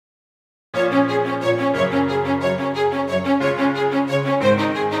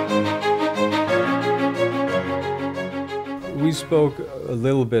We spoke a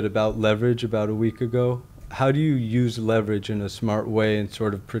little bit about leverage about a week ago. How do you use leverage in a smart way and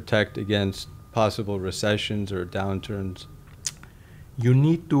sort of protect against possible recessions or downturns? You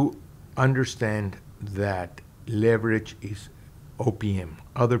need to understand that leverage is OPM,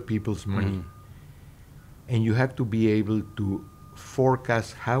 other people's money. And you have to be able to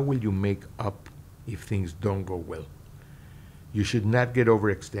forecast how will you make up if things don't go well. You should not get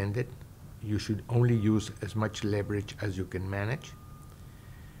overextended. You should only use as much leverage as you can manage.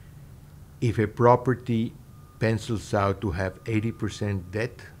 If a property pencils out to have 80%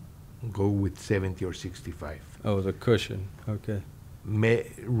 debt, go with 70 or 65. Oh, the cushion. Okay.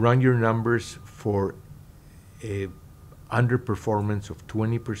 Run your numbers for a underperformance of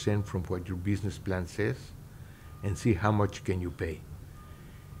 20% from what your business plan says and see how much can you pay.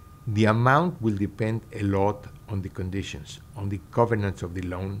 The amount will depend a lot on the conditions, on the covenants of the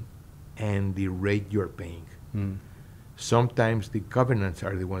loan and the rate you're paying. Sometimes the covenants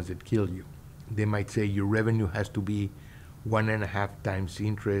are the ones that kill you. They might say your revenue has to be 1.5 times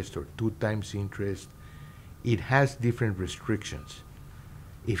interest or 2 times interest. It has different restrictions.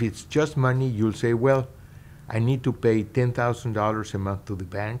 If it's just money, you'll say, well, I need to pay $10,000 a month to the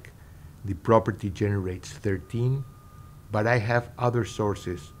bank. The property generates 13, but I have other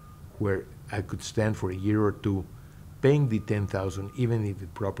sources where I could stand for a year or two paying the 10,000 even if the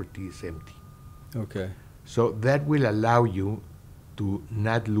property is empty. Okay. So that will allow you to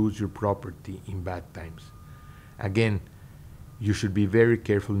not lose your property in bad times. Again, you should be very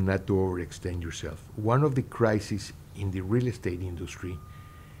careful not to overextend yourself. One of the crises in the real estate industry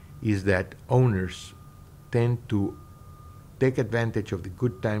is that owners tend to take advantage of the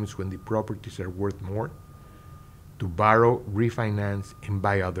good times when the properties are worth more to borrow, refinance, and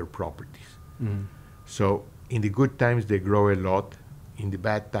buy other properties. So in the good times, they grow a lot. In the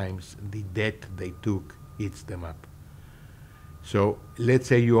bad times, the debt they took eats them up. So let's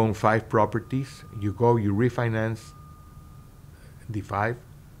say you own 5 properties. You go, you refinance the 5,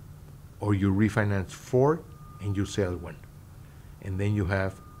 or you refinance 4 and you sell 1. And then you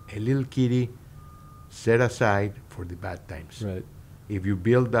have a little kitty set aside for the bad times. Right. If you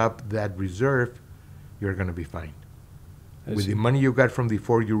build up that reserve, you're going to be fine. With see. the money you got from the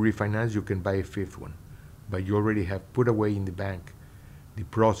 4 you refinance, you can buy a 5th one. But you already have put away in the bank the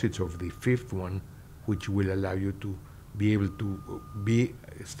proceeds of the 5th one, which will allow you to be able to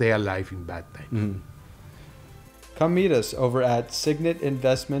stay alive in bad times. Come meet us over at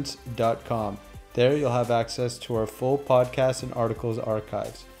signetinvestments.com. There you'll have access to our full podcast and articles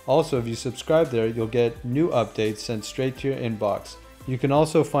archives. Also, if you subscribe there, you'll get new updates sent straight to your inbox. You can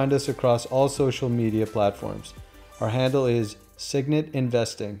also find us across all social media platforms. Our handle is Signet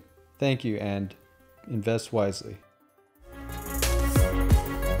Investing. Thank you and invest wisely.